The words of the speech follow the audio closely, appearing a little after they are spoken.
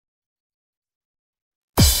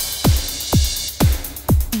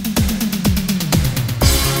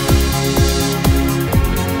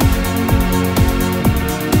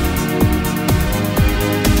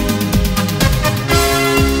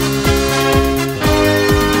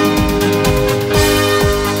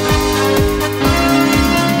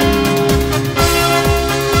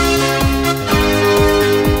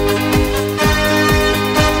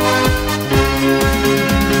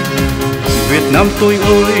tôi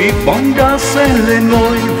ơi, bóng đá sẽ lên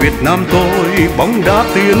ngôi. Việt Nam tôi, bóng đá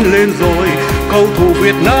tiến lên rồi. Cầu thủ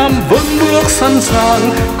Việt Nam vững bước sẵn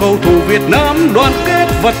sàng. Cầu thủ Việt Nam đoàn kết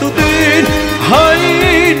và tự tin. Hãy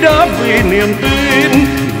đá vì niềm tin,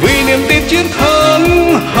 vì niềm tin chiến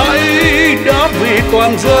thắng. Hãy đá vì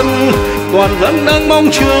toàn dân đang mong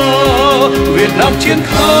chờ Việt Nam chiến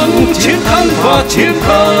thắng và chiến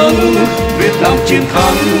thắng. Việt Nam chiến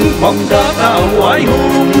thắng, bóng đá tạo oai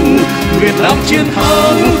hùng. Việt Nam chiến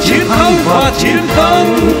thắng và chiến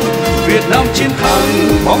thắng. Việt Nam chiến thắng,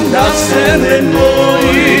 bóng đá sẽ lên ngôi.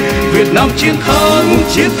 Việt Nam chiến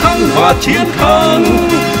thắng và chiến thắng.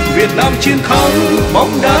 Việt Nam chiến thắng,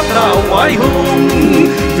 bóng đá tạo oai hùng.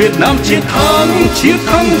 Việt Nam chiến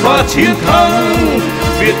thắng và chiến thắng.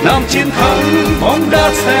 Việt Nam chiến thắng, bóng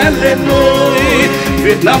đá sẽ lên ngôi.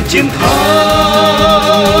 Việt Nam chiến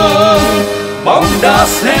thắng, bóng đá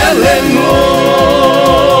sẽ lên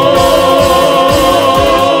ngôi.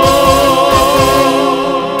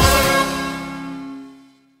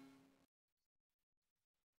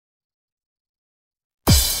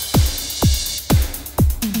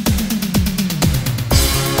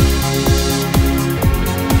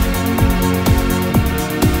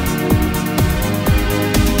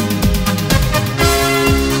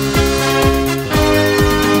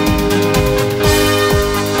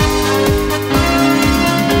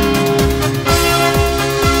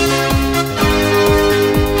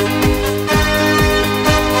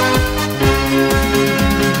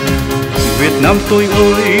 Việt Nam tôi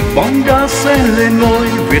ơi, bóng đá sẽ lên ngôi.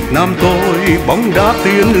 Việt Nam tôi, bóng đá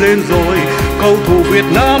tiến lên rồi. Cầu thủ Việt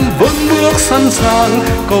Nam vững bước sẵn sàng.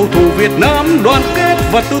 Cầu thủ Việt Nam đoàn kết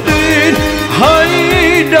và tự tin. Hãy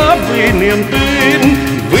đá vì niềm tin,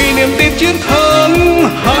 vì niềm tin chiến thắng.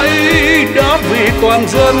 Hãy đá vì toàn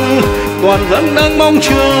dân đang mong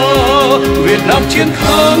chờ Việt Nam chiến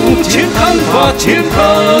thắng và chiến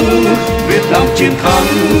thắng. Việt Nam chiến thắng,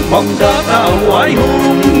 bóng đá tạo oai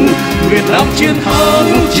hùng. Việt Nam chiến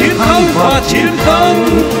thắng và chiến thắng.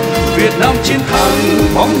 Việt Nam chiến thắng,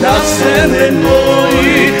 bóng đá sẽ lên ngôi.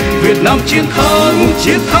 Việt Nam chiến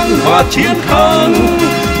thắng và chiến thắng.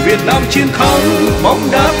 Việt Nam chiến thắng, bóng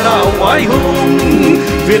đá tạo oai hùng.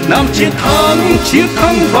 Việt Nam chiến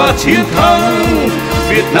thắng và chiến thắng.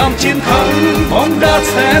 Việt Nam chiến thắng, bóng đá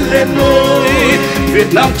sẽ lên ngôi.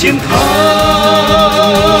 Việt Nam chiến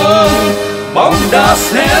thắng, bóng đá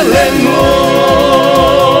sẽ lên ngôi.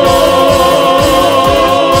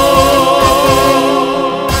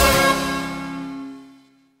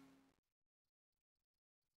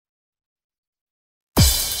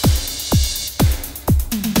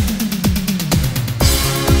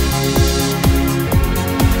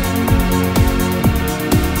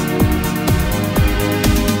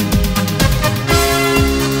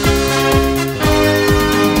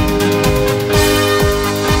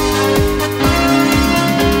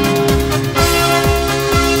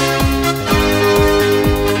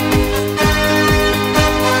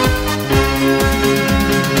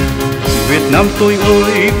 Việt Nam tôi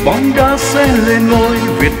ơi, bóng đá sẽ lên ngôi.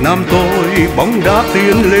 Việt Nam tôi, bóng đá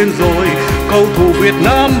tiến lên rồi. Cầu thủ Việt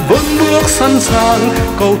Nam vững bước sẵn sàng.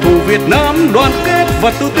 Cầu thủ Việt Nam đoàn kết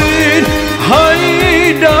và tự tin. Hãy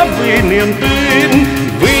đá vì niềm tin,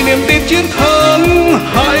 vì niềm tin chiến thắng.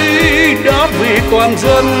 Hãy đá vì toàn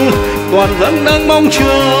dân đang mong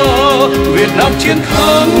chờ Việt Nam chiến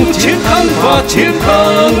thắng và chiến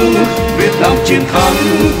thắng. Việt Nam chiến thắng,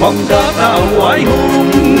 bóng đá tạo oai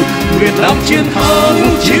hùng. Việt Nam chiến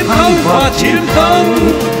thắng và chiến thắng.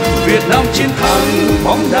 Việt Nam chiến thắng,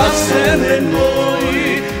 bóng đá sẽ lên ngôi.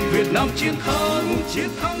 Việt Nam chiến thắng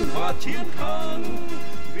và chiến thắng.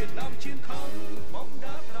 Việt Nam chiến thắng.